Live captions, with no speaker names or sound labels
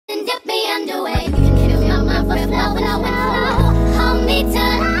Hold me till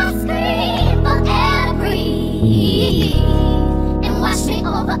I scream forever. And wash me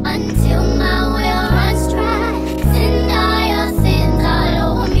over until my will runs dry. Send all your sins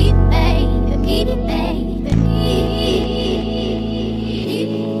all over me, baby, baby, baby.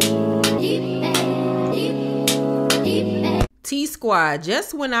 T-Squad,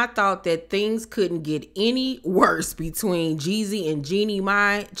 just when I thought that things couldn't get any worse between Jeezy and Jeannie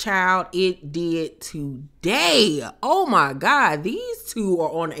Mai, child, it did today. Oh my God, these two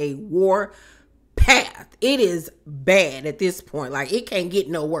are on a war path. It is bad at this point. Like, it can't get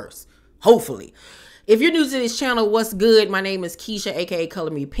no worse, hopefully. If you're new to this channel, what's good? My name is Keisha, aka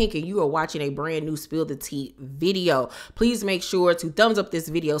ColorMePynk, and you are watching a brand new Spill the Tea video. Please make sure to thumbs up this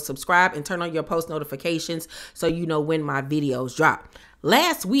video, subscribe, and turn on your post notifications so you know when my videos drop.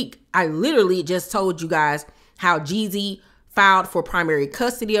 Last week, I literally just told you guys how Jeezy filed for primary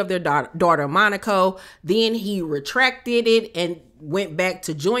custody of their daughter, Monaco. Then he retracted it and went back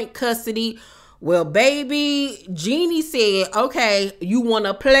to joint custody. Well, baby, Jeannie said, okay, you want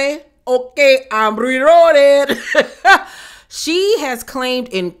to play? Okay, I'm reloaded. She has claimed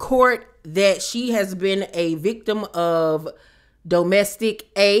in court that she has been a victim of domestic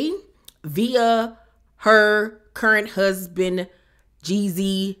A via her current husband,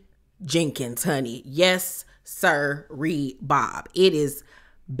 Jeezy Jenkins, honey. Yes, sir, Bob. It is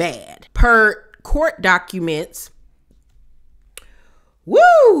bad. Per court documents,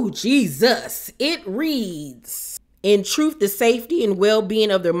 woo, Jesus, it reads, in truth, the safety and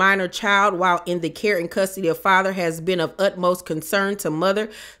well-being of their minor child while in the care and custody of father has been of utmost concern to mother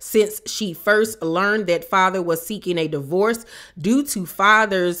since she first learned that father was seeking a divorce due to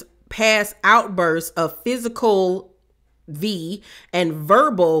father's past outbursts of physical V and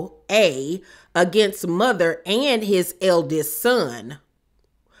verbal A against mother and his eldest son.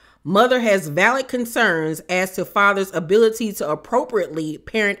 Mother has valid concerns as to father's ability to appropriately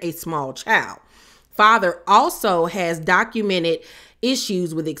parent a small child. Father also has documented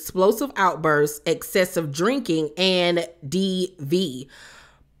issues with explosive outbursts, excessive drinking, and DV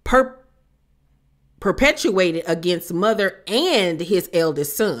perpetuated against mother and his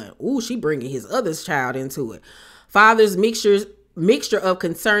eldest son. Ooh, she bringing his other child into it. Father's mixture of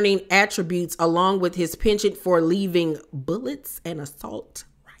concerning attributes along with his penchant for leaving bullets and assault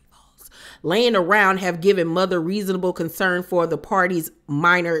laying around have given mother reasonable concern for the party's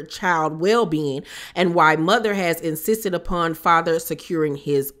minor child well-being and why mother has insisted upon father securing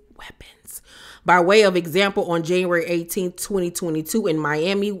his weapons. By way of example, on January 18, 2022 in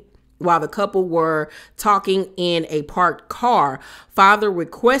Miami, while the couple were talking in a parked car, father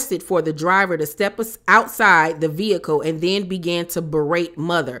requested for the driver to step outside the vehicle and then began to berate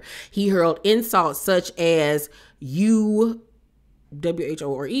mother. He hurled insults such as you,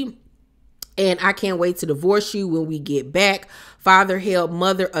 W-H-O-R-E, and I can't wait to divorce you when we get back. Father held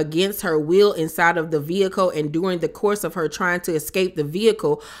mother against her will inside of the vehicle, and during the course of her trying to escape the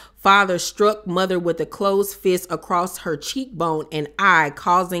vehicle, father struck mother with a closed fist across her cheekbone and eye,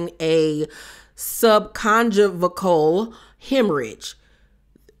 causing a subconjugal hemorrhage.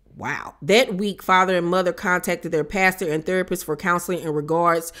 Wow. That week, father and mother contacted their pastor and therapist for counseling in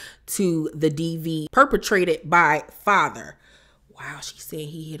regards to the DV perpetrated by father. Wow, she said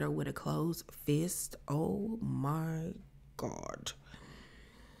he hit her with a closed fist. Oh my God.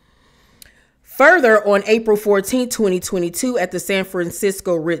 Further, on April 14, 2022, at the San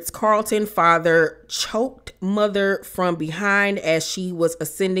Francisco Ritz-Carlton, father choked mother from behind as she was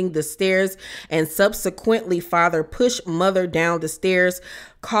ascending the stairs, and subsequently father pushed mother down the stairs,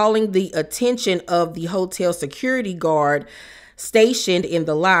 calling the attention of the hotel security guard stationed in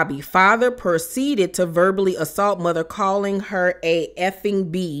the lobby. Father proceeded to verbally assault mother, calling her a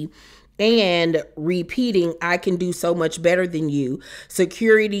effing B and repeating, I can do so much better than you.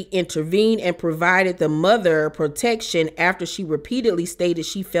 Security intervened and provided the mother protection after she repeatedly stated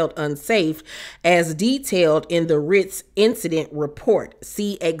she felt unsafe, as detailed in the Ritz incident report.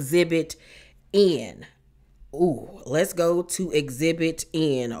 See Exhibit N. Ooh, let's go to Exhibit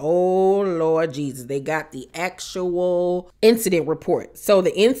N. Oh, Lord Jesus. They got the actual incident report. So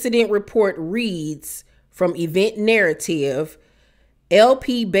the incident report reads, from Event Narrative,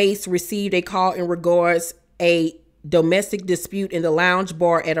 LP Base received a call in regards a domestic dispute in the lounge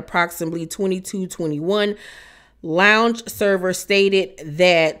bar at approximately 22:21. Lounge server stated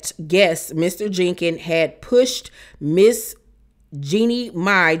that guest Mr. Jenkins had pushed Miss Jeannie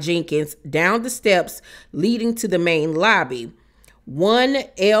Mai Jenkins down the steps leading to the main lobby.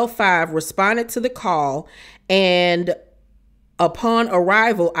 1L5 responded to the call, and upon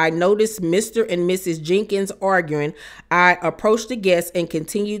arrival, I noticed Mr. and Mrs. Jenkins arguing. I approached the guest and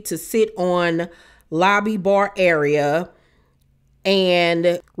continued to sit on lobby bar area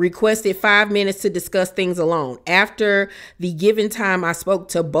and requested 5 minutes to discuss things alone. After the given time, I spoke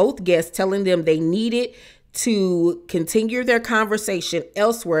to both guests, telling them they needed to continue their conversation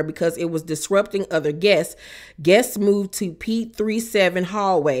elsewhere because it was disrupting other guests. Guests moved to P37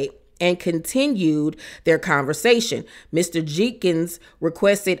 hallway and continued their conversation. Mr. Jenkins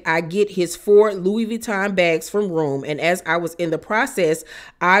requested I get his 4 Louis Vuitton bags from room, and as I was in the process,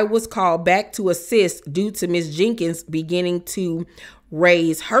 I was called back to assist due to Ms. Jenkins beginning to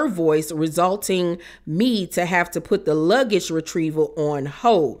raise her voice, resulting me to have to put the luggage retrieval on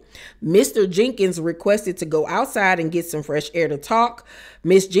hold. Mr. Jenkins requested to go outside and get some fresh air to talk.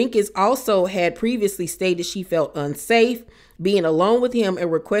 Ms. Jenkins also had previously stated she felt unsafe being alone with him and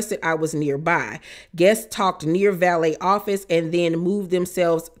requested I was nearby. Guests talked near valet office and then moved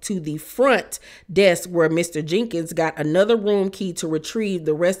themselves to the front desk where Mr. Jenkins got another room key to retrieve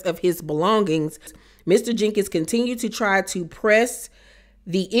the rest of his belongings. Mr. Jenkins continued to try to press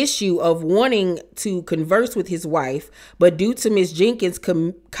the issue of wanting to converse with his wife, but due to Ms. Jenkins'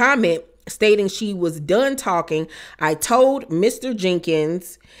 comment stating she was done talking, I told Mr.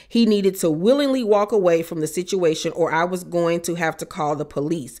 Jenkins he needed to willingly walk away from the situation or I was going to have to call the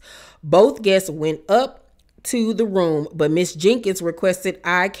police. Both guests went up to the room, but Miss Jenkins requested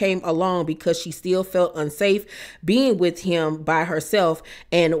I came along because she still felt unsafe being with him by herself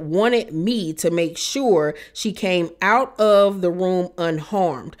and wanted me to make sure she came out of the room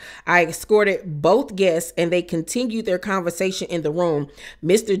unharmed. I escorted both guests and they continued their conversation in the room.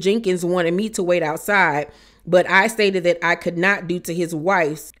 Mr. Jenkins wanted me to wait outside, but I stated that I could not due to his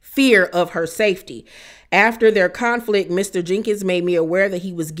wife's fear of her safety. After their conflict, Mr. Jenkins made me aware that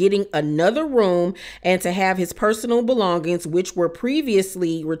he was getting another room and to have his personal belongings, which were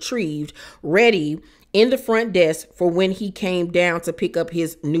previously retrieved, ready in the front desk for when he came down to pick up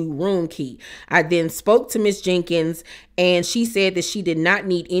his new room key. I then spoke to Miss Jenkins and she said that she did not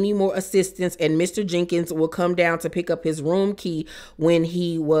need any more assistance and Mr. Jenkins will come down to pick up his room key when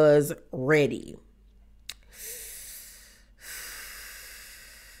he was ready.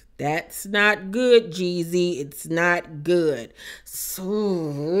 That's not good, Jeezy. It's not good.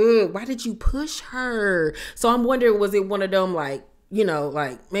 So why did you push her? So I'm wondering, was it one of them like, you know,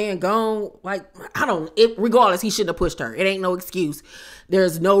 like, man, gone, like, regardless, he shouldn't have pushed her. It ain't no excuse.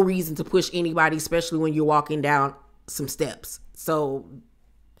 There's no reason to push anybody, especially when you're walking down some steps. So,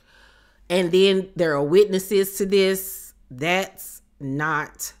 and then there are witnesses to this. That's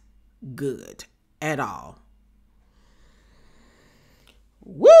not good at all.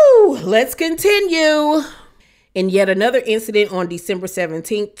 Woo! Let's continue. In yet another incident on December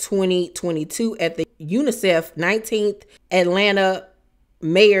 17th, 2022 at the UNICEF 19th Atlanta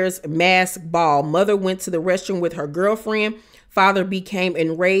Mayor's Mask Ball, mother went to the restroom with her girlfriend. Father became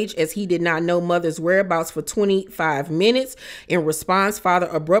enraged as he did not know mother's whereabouts for 25 minutes. In response, father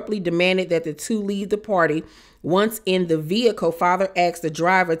abruptly demanded that the two leave the party. Once in the vehicle, father asked the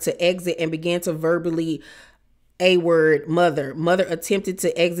driver to exit and began to verbally A-word mother. Mother attempted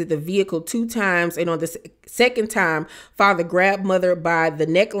to exit the vehicle 2 times, and on the second time, father grabbed mother by the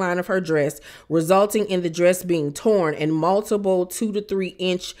neckline of her dress, resulting in the dress being torn and multiple 2 to 3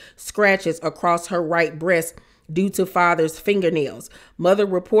 inch scratches across her right breast due to father's fingernails. Mother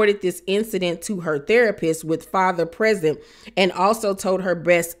reported this incident to her therapist with father present and also told her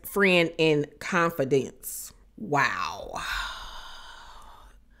best friend in confidence. Wow.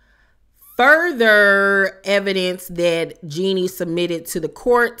 Further evidence that Jeannie submitted to the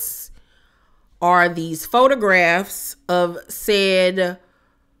courts are these photographs of said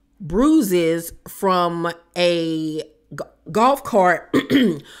bruises from a golf cart,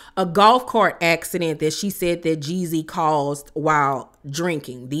 a golf cart accident that she said that Jeezy caused while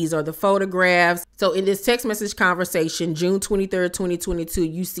drinking. These are the photographs. So in this text message conversation, June 23rd, 2022,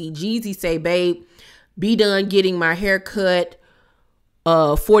 you see Jeezy say, "Babe, be done getting my hair cut.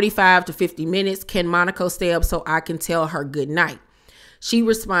 45 to 50 minutes. Can Monaco stay up so I can tell her good night?" She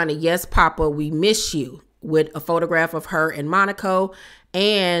responded, "Yes, Papa, we miss you," with a photograph of her and Monaco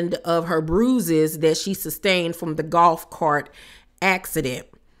and of her bruises that she sustained from the golf cart accident.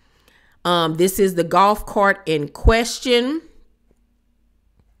 This is the golf cart in question.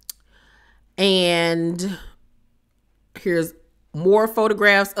 And here's more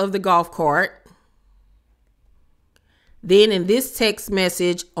photographs of the golf cart. Then in this text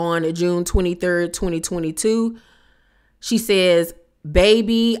message on June 23rd, 2022, she says,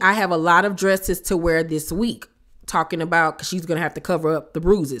 "Baby, I have a lot of dresses to wear this week." Talking about, because she's going to have to cover up the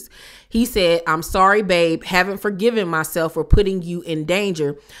bruises. He said, "I'm sorry, babe. Haven't forgiven myself for putting you in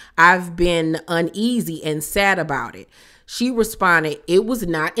danger. I've been uneasy and sad about it." She responded, "It was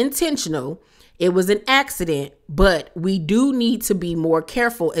not intentional. It was an accident, but we do need to be more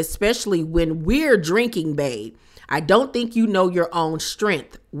careful, especially when we're drinking, babe. I don't think you know your own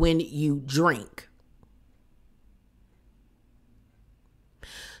strength when you drink."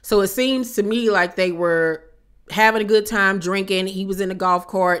 So it seems to me like they were having a good time drinking. He was in the golf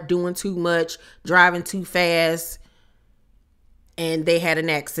cart doing too much, driving too fast, and they had an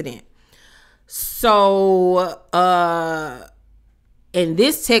accident. So in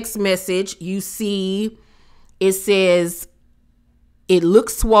this text message, you see it says, "It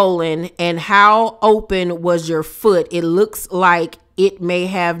looks swollen, and how open was your foot? It looks like it may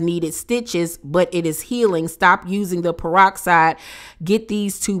have needed stitches, but it is healing. Stop using the peroxide. Get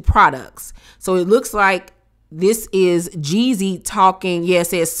these two products." So it looks like this is Jeezy talking. Yeah, it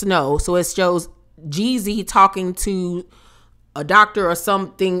says Snow. So it shows Jeezy talking to a doctor or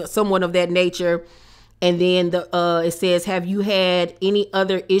something, someone of that nature. And then it says, "Have you had any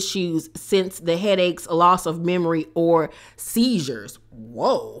other issues since the headaches, loss of memory, or seizures?"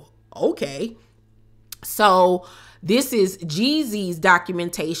 Whoa. Okay. So this is Jeezy's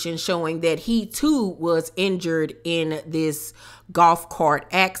documentation showing that he too was injured in this golf cart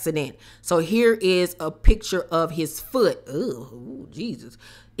accident. So here is a picture of his foot. Oh, Jesus.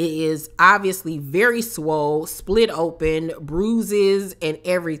 It is obviously very swole, split open, bruises, and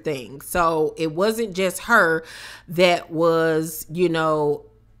everything. So it wasn't just her that was,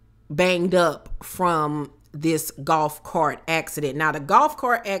 banged up from this golf cart accident. Now, the golf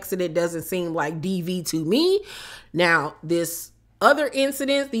cart accident doesn't seem like DV to me. Now, this other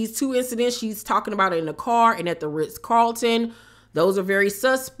incident, these two incidents she's talking about in the car and at the Ritz-Carlton, those are very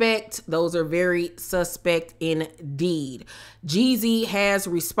suspect. Those are very suspect indeed. Jeezy has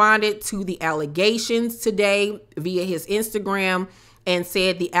responded to the allegations today via his Instagram and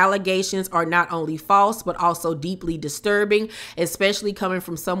said the allegations are not only false, but also deeply disturbing, especially coming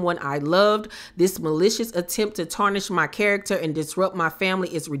from someone I loved. This malicious attempt to tarnish my character and disrupt my family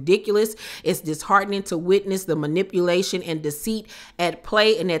is ridiculous. It's disheartening to witness the manipulation and deceit at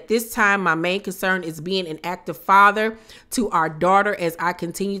play. And at this time, my main concern is being an active father to our daughter as I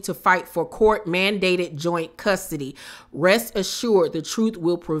continue to fight for court-mandated joint custody. Rest assured, the truth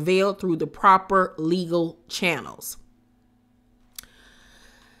will prevail through the proper legal channels.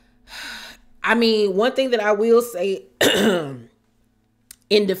 I mean, one thing that I will say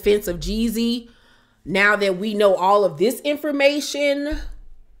in defense of Jeezy, now that we know all of this information,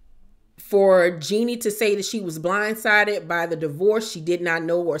 for Jeannie to say that she was blindsided by the divorce, she did not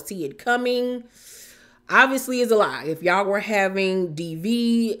know or see it coming, obviously is a lie. If y'all were having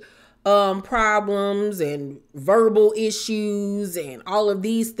DV problems and verbal issues and all of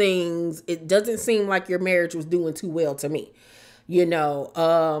these things, it doesn't seem like your marriage was doing too well to me.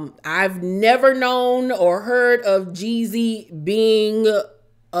 I've never known or heard of Jeezy being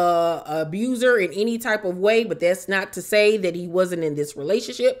a abuser in any type of way, but that's not to say that he wasn't in this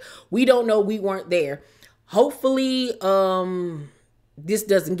relationship. We don't know. We weren't there. Hopefully, this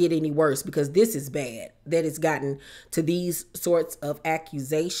doesn't get any worse, because this is bad that it's gotten to these sorts of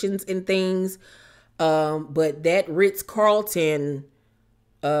accusations and things. But that Ritz-Carlton,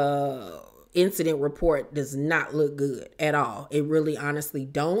 incident report does not look good at all. It really honestly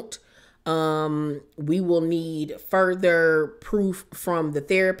don't. We will need further proof from the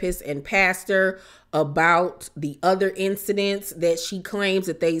therapist and pastor about the other incidents that she claims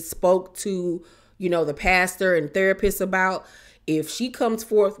that they spoke to, the pastor and therapist about. If she comes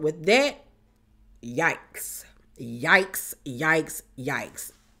forth with that, yikes, yikes, yikes,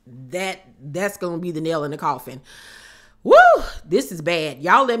 yikes. That's going to be the nail in the coffin. Woo, this is bad.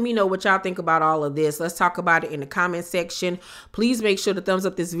 Y'all let me know what y'all think about all of this. Let's talk about it in the comment section. Please make sure to thumbs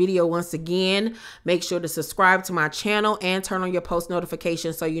up this video once again. Make sure to subscribe to my channel and turn on your post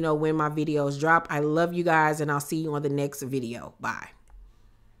notifications so you know when my videos drop. I love you guys, and I'll see you on the next video. Bye.